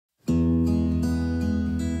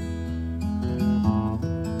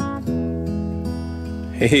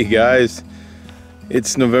Hey guys,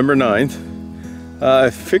 it's November 9th.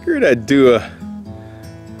 I figured I'd do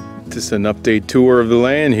just an update tour of the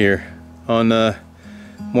land here on the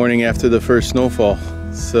morning after the first snowfall.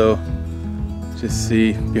 So just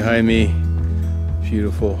see behind me,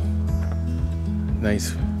 beautiful,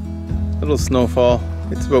 nice little snowfall.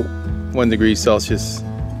 It's about 1 degree Celsius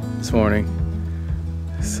this morning.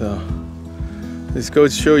 So let's go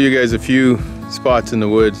show you guys a few spots in the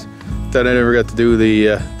woods that I never got to do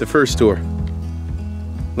the first tour.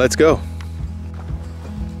 Let's go.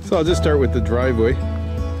 So I'll just start with the driveway.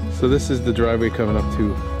 So this is the driveway coming up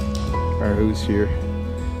to our house here.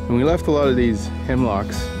 And we left a lot of these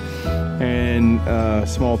hemlocks and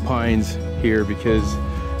small pines here because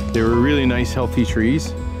they were really nice healthy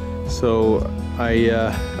trees. So I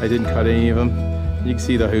didn't cut any of them. You can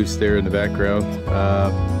see the house there in the background.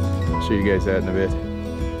 I'll show you guys that in a bit.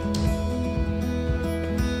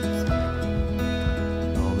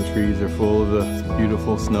 Trees are full of the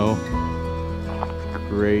beautiful snow.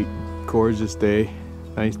 Great, gorgeous day.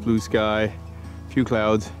 Nice blue sky, a few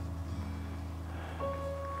clouds.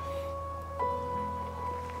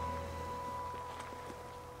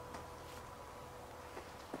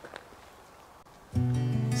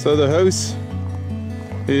 So the house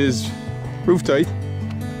is roof tight.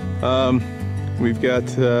 We've got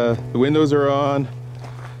the windows are on.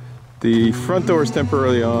 The front door is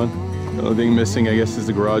temporarily on. The only thing missing, I guess, is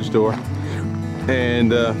the garage door.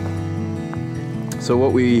 And so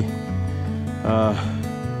what we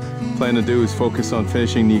plan to do is focus on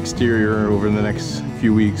finishing the exterior over the next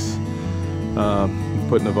few weeks.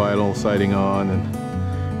 Putting the vinyl siding on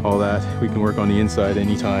and all that. We can work on the inside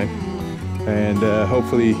anytime. And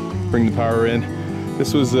hopefully bring the power in.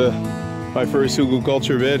 This was my first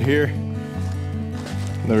hugelkultur bed here.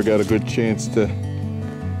 Never got a good chance to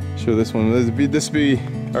show this one. This will be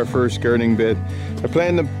our first gardening bed. I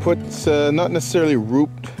plan to put not necessarily root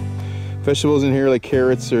vegetables in here like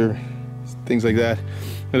carrots or things like that.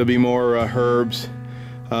 It'll be more herbs.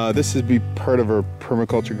 This is be part of our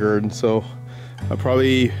permaculture garden, so I'll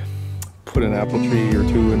probably put an apple tree or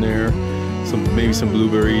two in there, maybe some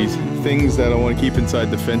blueberries, things that I want to keep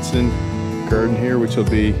inside the fenced-in garden here, which will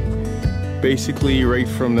be basically right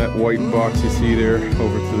from that white box you see there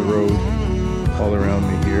over to the road, all around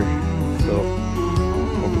me here. So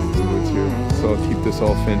so I'll keep this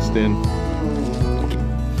all fenced in.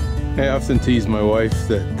 I often tease my wife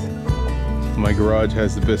that my garage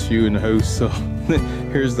has the best view in the house. So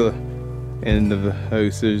here's the end of the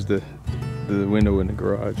house. There's the window in the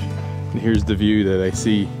garage. And here's the view that I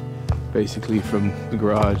see basically from the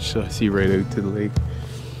garage. So I see right out to the lake.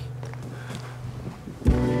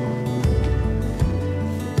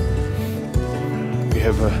 We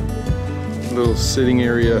have a little sitting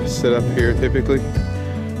area set up here typically.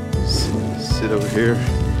 Sit over here.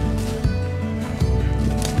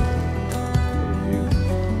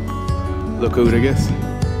 Look out, I guess.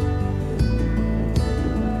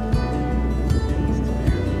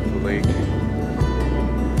 The lake.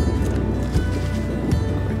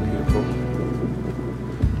 Quite beautiful.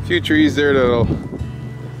 A few trees there that I'll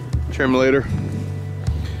trim later.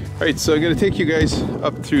 Alright, so I'm going to take you guys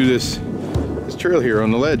up through this trail here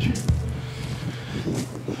on the ledge.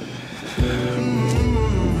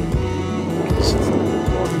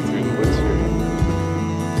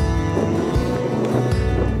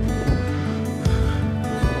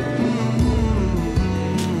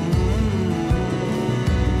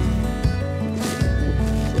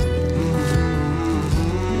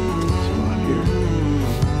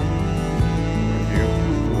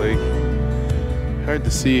 Hard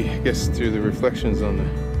to see, I guess, through the reflections on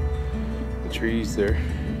the trees there.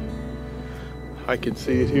 I can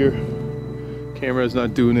see it here. Camera's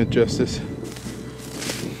not doing it justice.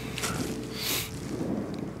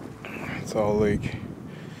 It's all lake,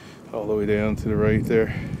 all the way down to the right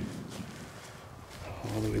there,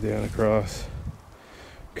 all the way down across.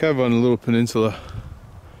 Kind of on a little peninsula.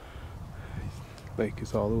 Lake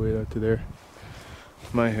is all the way out to there.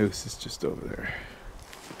 My house is just over there.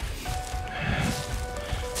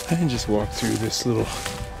 I can just walk through this little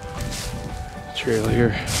trail here.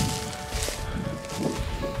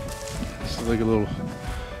 This is like a little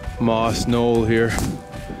moss knoll here.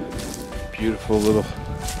 Beautiful little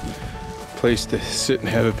place to sit and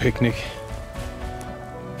have a picnic.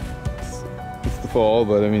 It's the fall,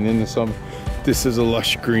 but I mean in the summer. This is a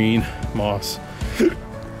lush green moss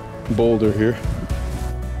boulder here.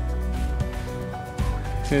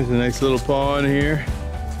 There's a nice little pond here.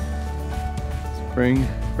 Spring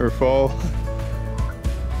or fall.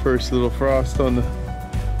 First little frost on the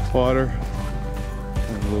water.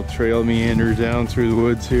 And a little trail meanders down through the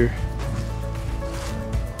woods here.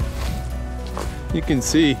 you can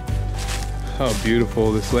see how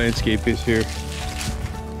beautiful this landscape is here.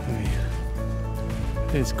 I mean,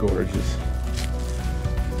 it's gorgeous.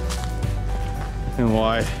 And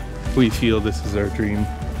why we feel this is our dream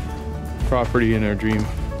property and our dream.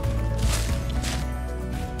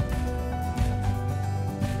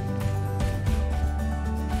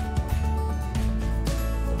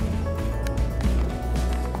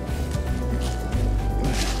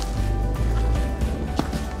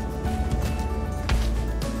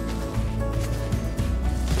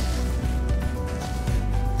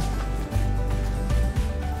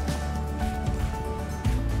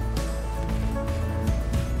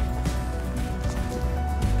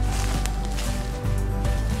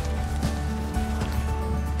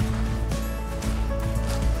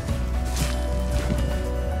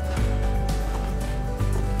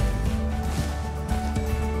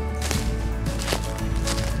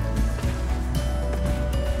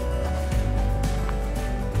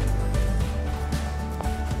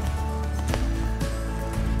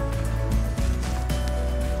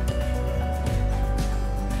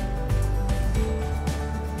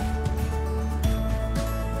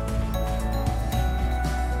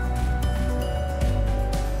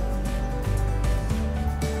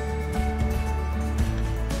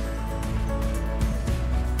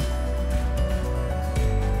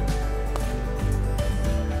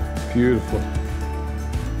 Beautiful.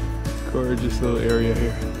 Gorgeous little area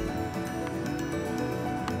here.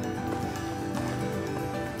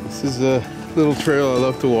 This is a little trail I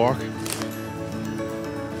love to walk.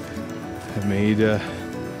 I made a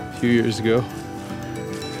few years ago.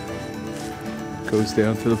 Goes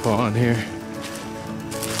down to the pond here.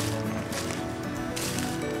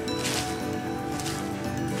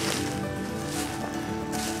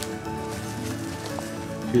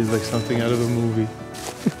 Feels like something out of a movie.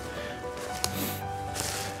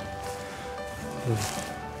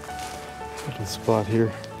 Little spot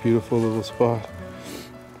here, beautiful little spot.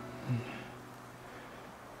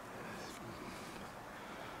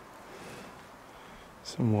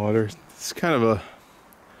 Some water. It's kind of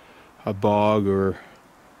a bog or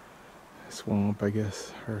a swamp, I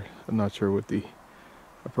guess, or I'm not sure what the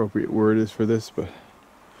appropriate word is for this, but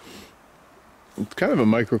it's kind of a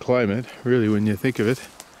microclimate, really, when you think of it.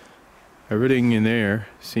 Everything in there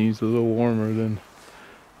seems a little warmer than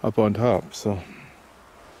up on top, so.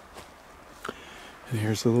 And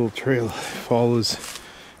here's a little trail, follows,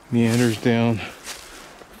 meanders down,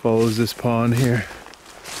 follows this pond here,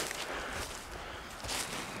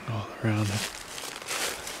 all around it.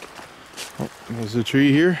 Oh, there's a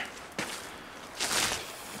tree here.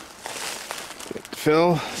 It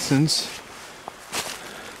fell since.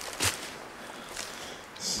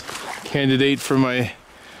 Candidate for my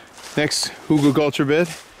next hugelkultur bed.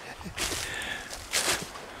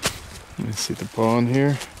 Let's see the pond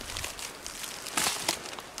here.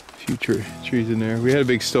 Few trees in there. We had a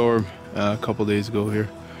big storm a couple days ago here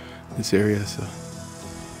in this area, so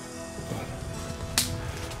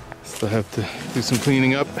still have to do some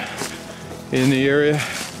cleaning up in the area.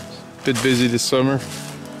 A bit busy this summer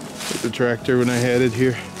with the tractor when I had it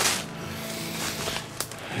here.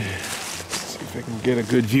 Let's see if I can get a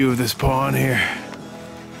good view of this pond here.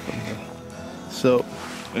 So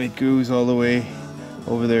it goes all the way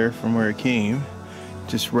over there from where it came,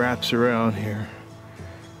 just wraps around here.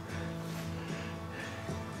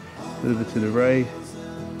 A little bit to the right,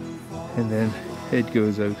 and then it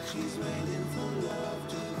goes out.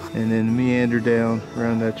 And then meander down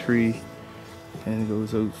around that tree, and it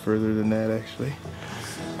goes out further than that actually.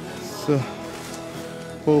 So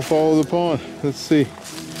we'll follow the pond. Let's see.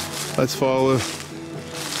 Let's follow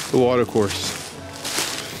the water course.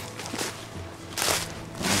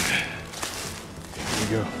 Here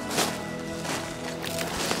we go.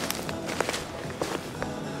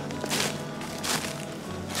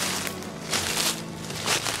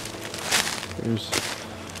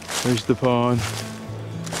 There's the pond.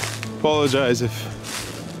 Apologize if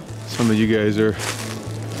some of you guys are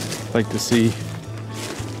like to see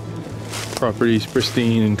properties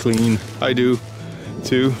pristine and clean. I do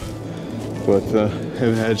too, but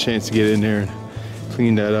haven't had a chance to get in there and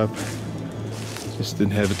clean that up. Just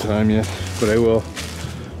didn't have the time yet, but I will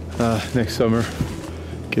next summer.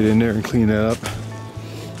 Get in there and clean that up.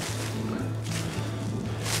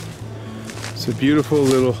 It's a beautiful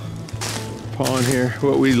little pond here.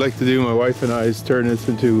 What we'd like to do, my wife and I, is turn this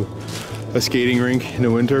into a skating rink in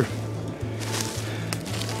the winter.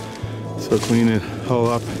 So clean it all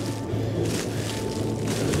up.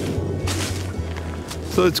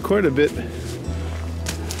 So it's quite a bit,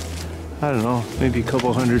 I don't know, maybe a couple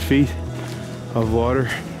 100 feet of water.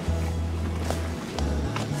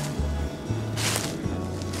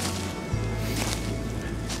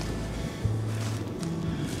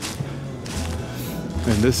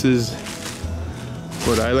 And this is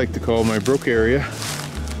what I like to call my brook area.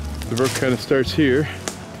 The brook kind of starts here,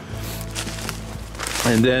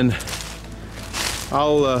 and then I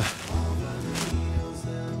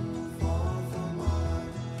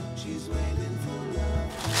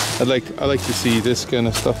like to see this kind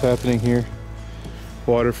of stuff happening here.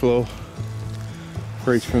 Water flow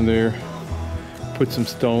right from there. Put some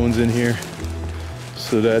stones in here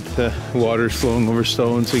so that water's flowing over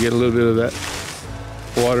stones, so you get a little bit of that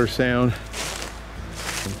water sound.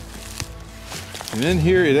 And then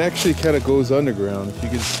here it actually kind of goes underground. If you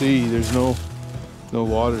can see, there's no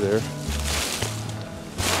water there.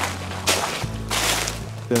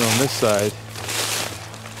 Then on this side,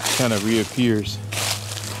 it kind of reappears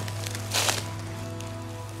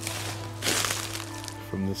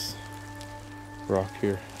from this rock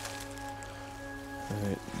here.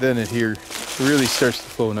 Right. Then it here really starts to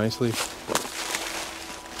flow nicely.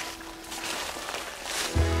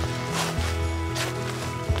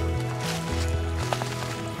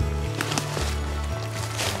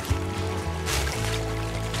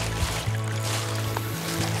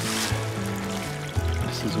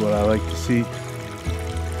 This is what I like to see.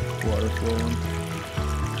 Water flowing.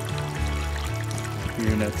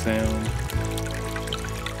 Hearing that sound.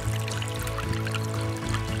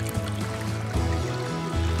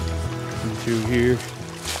 Through here,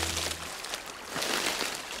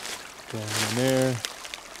 down in there,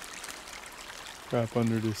 drop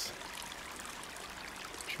under this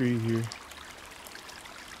tree here.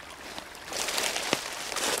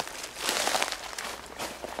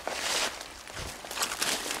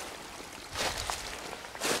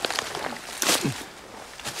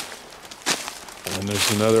 And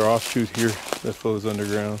there's another offshoot here that flows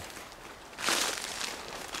underground.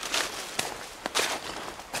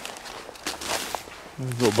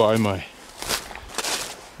 I'll go by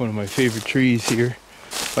one of my favorite trees here.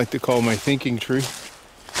 I like to call my thinking tree.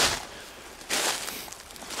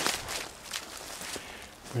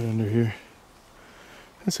 Right under here.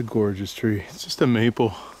 That's a gorgeous tree. It's just a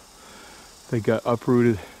maple that got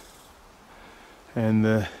uprooted, and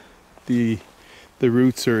the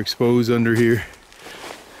roots are exposed under here.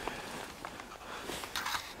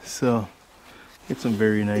 So get some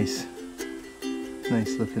very nice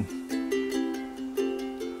looking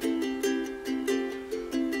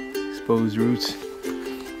exposed roots.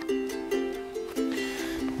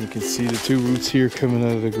 You can see the two roots here coming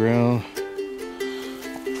out of the ground.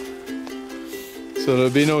 So there'll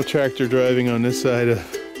be no tractor driving on this side of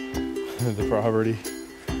the property.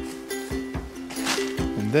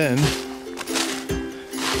 And then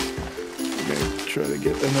I'm gonna try to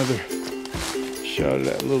get another shot of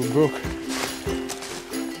that little brook.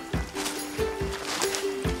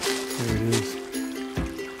 There it is.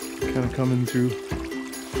 Kind of coming through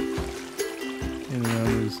in and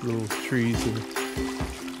around those little trees here.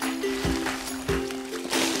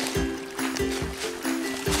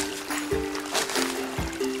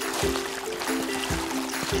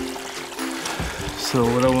 So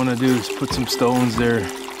what I want to do is put some stones there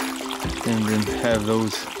and then have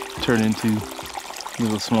those turn into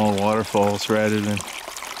little small waterfalls rather than...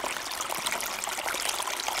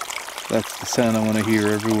 That's the sound I want to hear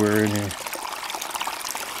everywhere in here.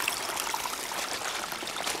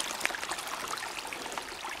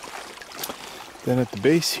 Then at the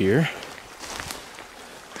base here,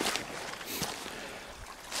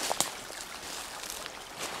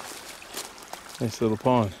 nice little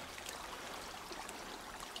pond.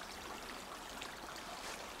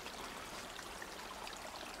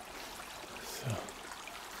 So,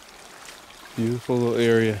 beautiful little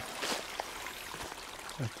area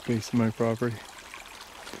at the base of my property.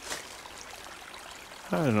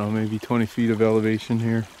 I don't know, maybe 20 feet of elevation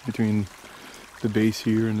here between the base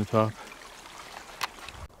here and the top.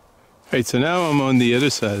 Alright, so now I'm on the other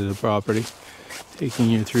side of the property, taking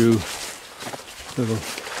you through a little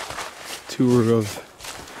tour of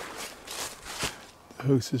the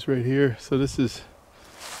houses right here. So this is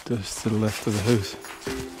just to the left of the house.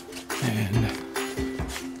 And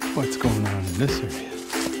what's going on in this area?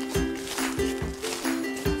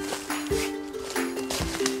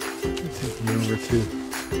 I'm taking you over to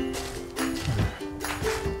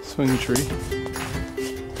our swing tree.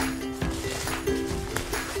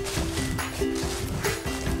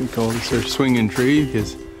 We call this our swinging tree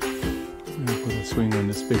because I'm going to put a swing on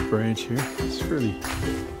this big branch here. It's a really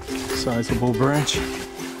sizable branch.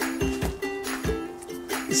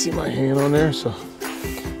 You see my hand on there, so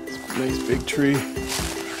it's a nice big tree,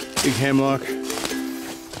 big hemlock. And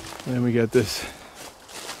then we got this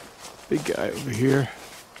big guy over here.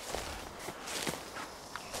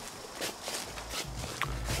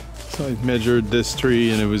 So So I measured this tree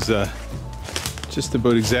and it was just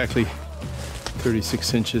about exactly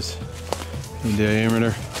 36 inches in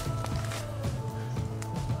diameter.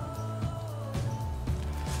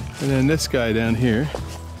 And then this guy down here,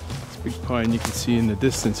 this big pine you can see in the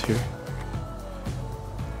distance here.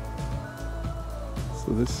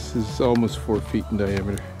 So this is almost 4 feet in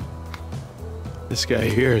diameter. This guy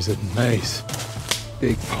here is a nice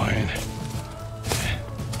big pine.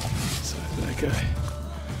 So that guy,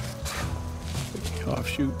 big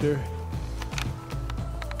offshoot there.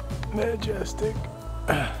 Majestic.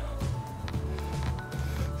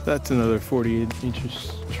 That's another 48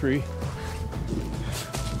 inches tree.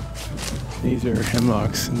 These are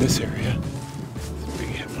hemlocks in this area. These big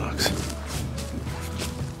hemlocks.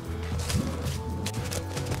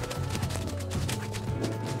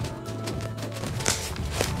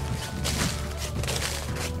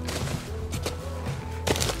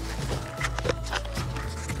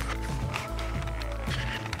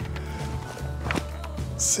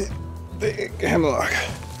 See, big hemlock.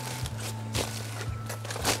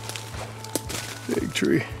 Big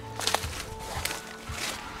tree.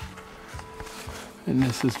 And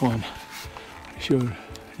this is one I showed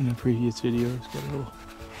in the previous video. It's got a little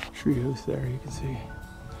tree house there, you can see.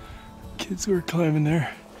 Kids were climbing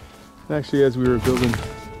there. Actually, as we were building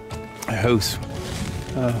a house,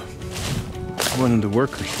 one of the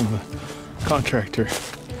workers from the contractor,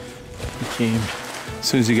 he came, as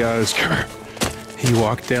soon as he got out of his car, he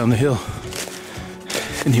walked down the hill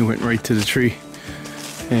and he went right to the tree,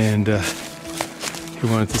 and he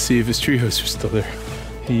wanted to see if his treehouse was still there.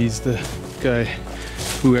 He's the guy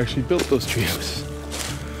who actually built those treehouses.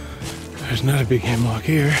 There's not a big hemlock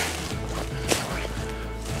here.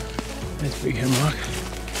 Nice big hemlock.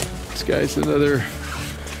 This guy's another,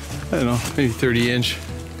 I don't know, maybe 30 inch,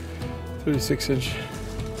 36 inch.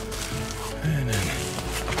 And then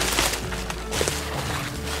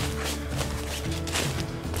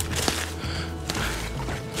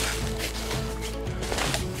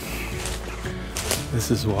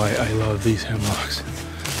this is why I love these hemlocks.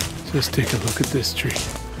 Just take a look at this tree.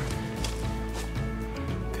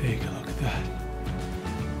 Take a look at that.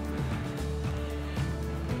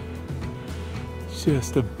 It's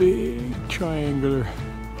just a big triangular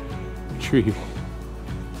tree.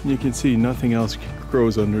 You can see nothing else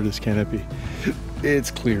grows under this canopy. It's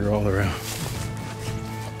clear all around.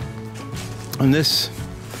 And this,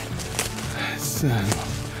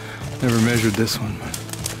 never measured this one, but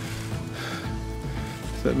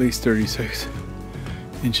it's at least 36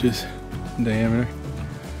 inches in diameter.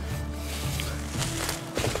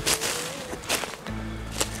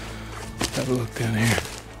 Have a look down here.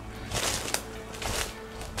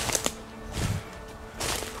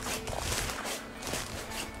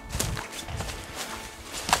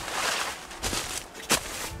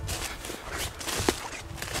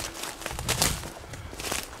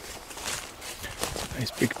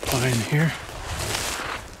 Nice big pine here.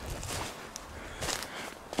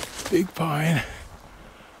 Big pine.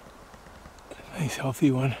 Nice healthy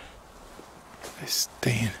one. Nice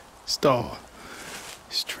staying stall.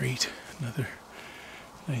 Straight. Another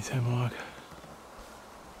nice hemlock.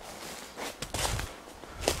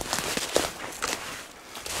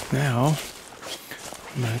 Now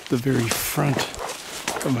I'm at the very front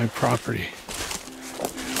of my property,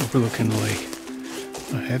 overlooking the lake.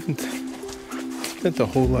 I haven't spent a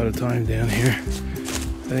whole lot of time down here.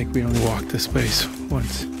 I think we only walked this space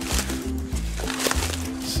once.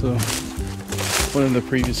 So one of the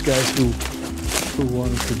previous guys who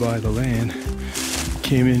wanted to buy the land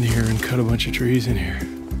came in here and cut a bunch of trees in here.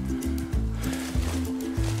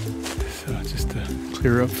 So just to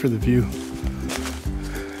clear up for the view.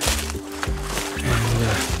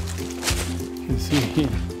 And you can see he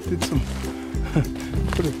did some,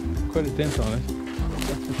 put quite a dent on it,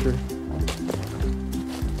 that's for sure.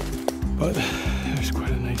 But there's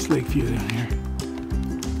quite a nice lake view down here.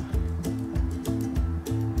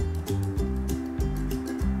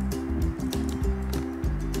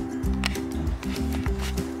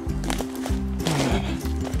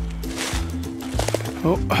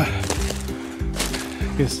 Oh,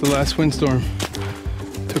 I guess the last windstorm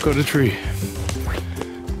took out a tree.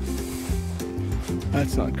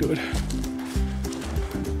 That's not good.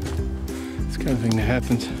 It's the kind of thing that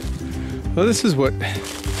happens. Well, this is what a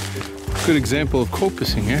good example of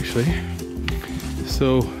copicing, actually.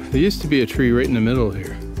 So there used to be a tree right in the middle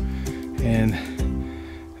here, and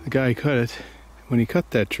the guy cut it. When he cut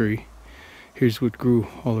that tree, here's what grew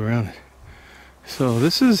all around it. So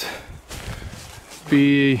this is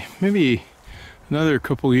be maybe another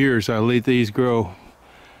couple years. I'll let these grow,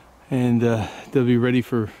 and they'll be ready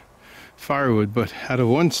for firewood, but out of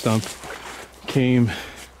one stump came,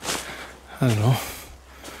 I don't know,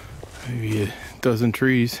 maybe a dozen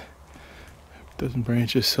trees, a dozen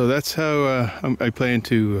branches. So that's how I plan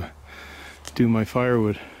to do my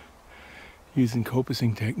firewood, using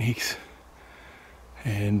coppicing techniques.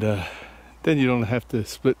 And then you don't have to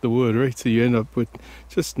split the wood, right? So you end up with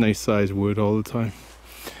just nice sized wood all the time.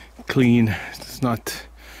 Clean, it's not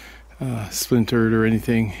splintered or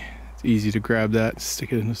anything. It's easy to grab that,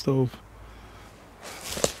 stick it in the stove.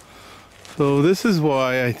 So this is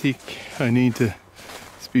why I think I need to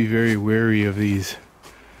be very wary of these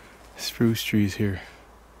spruce trees here,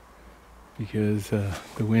 because the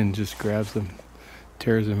wind just grabs them,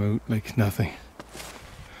 tears them out like nothing.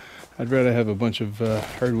 I'd rather have a bunch of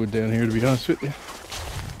hardwood down here, to be honest with you.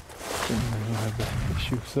 I don't have that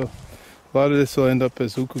issue. So a lot of this will end up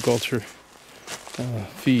as aquaculture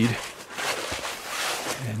feed,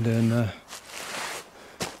 and then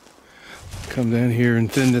come down here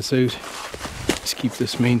and thin this out. Just keep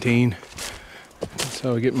this maintained. That's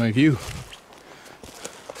how I get my view.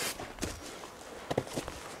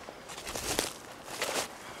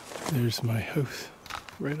 There's my house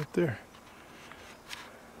right up there.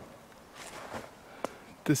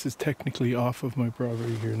 This is technically off of my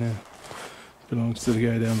property here now. It belongs to the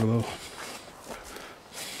guy down below.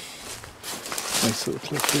 Nice little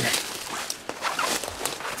cliff here.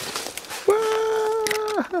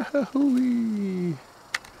 Wah-hoo-wee.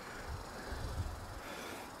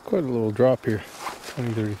 Quite a little drop here.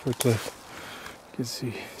 20-30 foot cliff. You can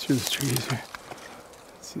see through the trees here.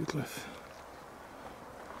 See the cliff.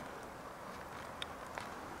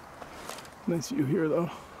 Nice view here though.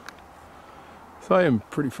 So I am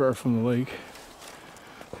pretty far from the lake.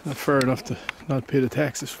 Not far enough to not pay the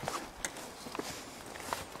taxes.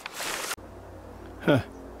 Huh.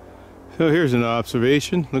 So here's an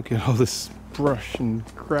observation. Look at all this brush and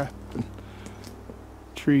crap and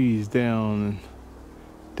trees down and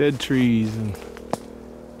dead trees and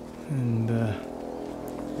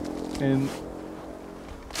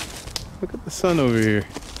look at the sun over here.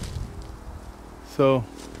 So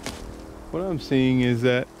what I'm seeing is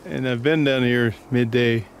that, and I've been down here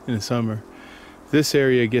midday in the summer, this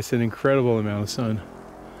area gets an incredible amount of sun.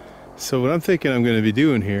 So what I'm thinking I'm going to be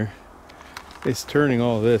doing here is turning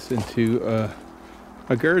all this into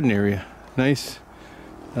a garden area. Nice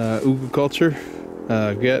aquaculture.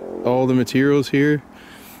 Got all the materials here.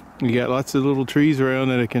 You got lots of little trees around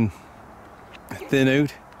that I can thin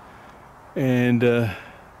out and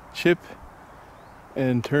chip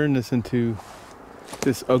and turn this into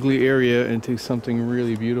this ugly area into something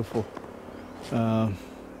really beautiful.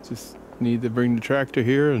 Just need to bring the tractor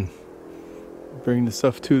here and bring the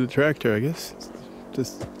stuff to the tractor, I guess.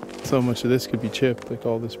 Just so much of this could be chipped, like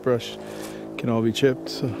all this brush can all be chipped.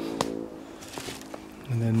 So,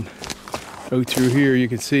 and then out through here you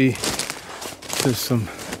can see there's some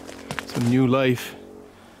new life.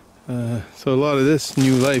 So a lot of this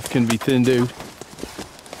new life can be thinned out,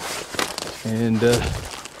 and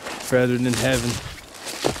rather than having,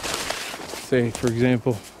 say for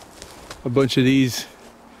example, a bunch of these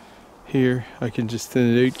here, I can just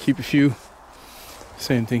thin it out, keep a few.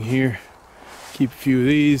 Same thing here, keep a few of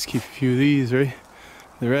these, keep a few of these, right?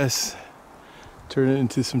 The rest, turn it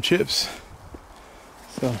into some chips.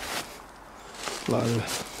 So a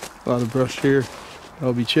lot of brush here,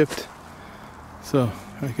 I'll be chipped. So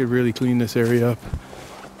I could really clean this area up,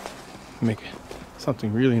 make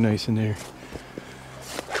something really nice in there.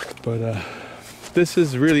 But this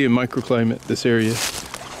is really a microclimate, this area.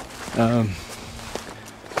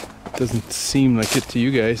 Doesn't seem like it to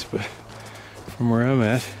you guys, but from where I'm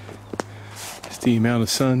at, it's the amount of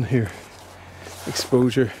sun here,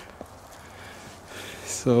 exposure.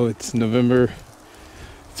 So it's November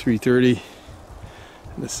 3:30,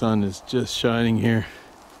 and the sun is just shining here.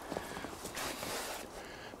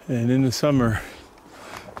 And in the summer,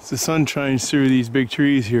 the sun shines through these big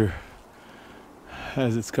trees here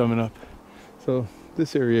as it's coming up. So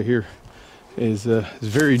this area here is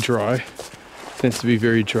very dry. Tends to be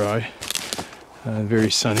very dry, very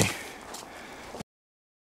sunny.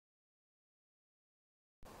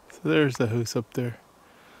 So there's the house up there.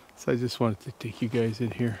 So I just wanted to take you guys in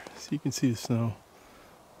here so you can see the snow.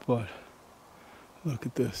 But look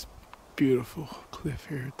at this beautiful cliff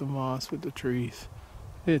here at the moss with the trees.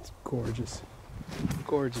 It's gorgeous,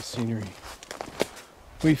 gorgeous scenery.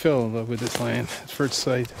 We fell in love with this land at first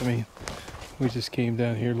sight. I mean, we just came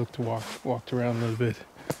down here, walked around a little bit.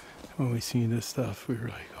 When we seen this stuff, we were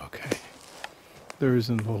like, okay, there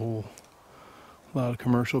isn't a whole lot of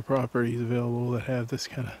commercial properties available that have this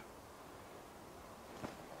kind of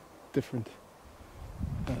different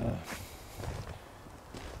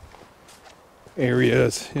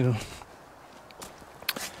areas, you know.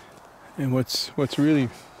 And what's really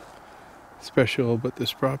special about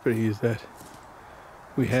this property is that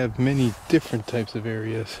we have many different types of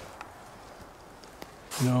areas,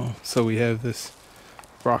 you know. So we have this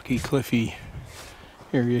rocky, cliffy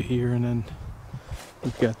area here, and then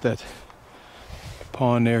we've got that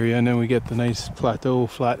pond area, and then we get the nice plateau,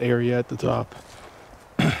 flat area at the top.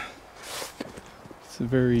 It's a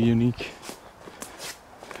very unique,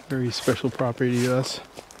 very special property to us.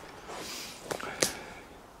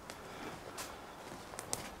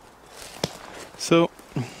 So,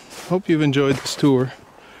 hope you've enjoyed this tour.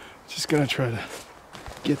 Just gonna try to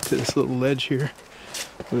get to this little ledge here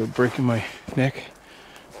without breaking my neck.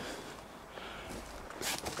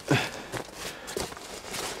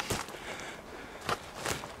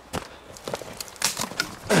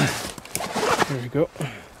 There we go.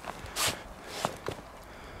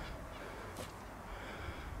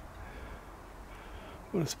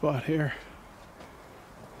 What a spot here.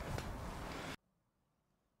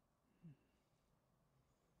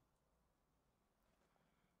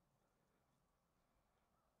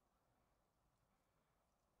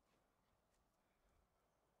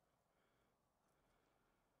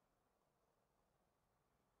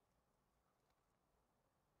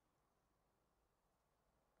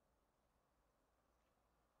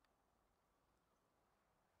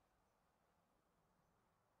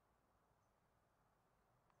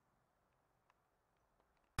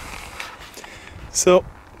 So,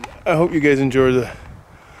 I hope you guys enjoyed the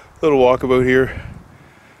little walkabout here.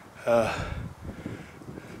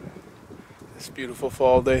 This beautiful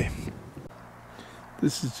fall day.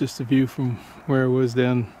 This is just a view from where I was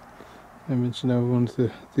down. I mentioned I wanted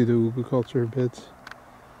to do the hugelkultur beds.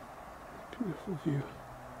 Beautiful view.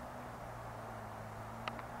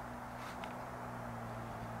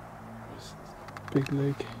 Big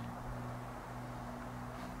lake.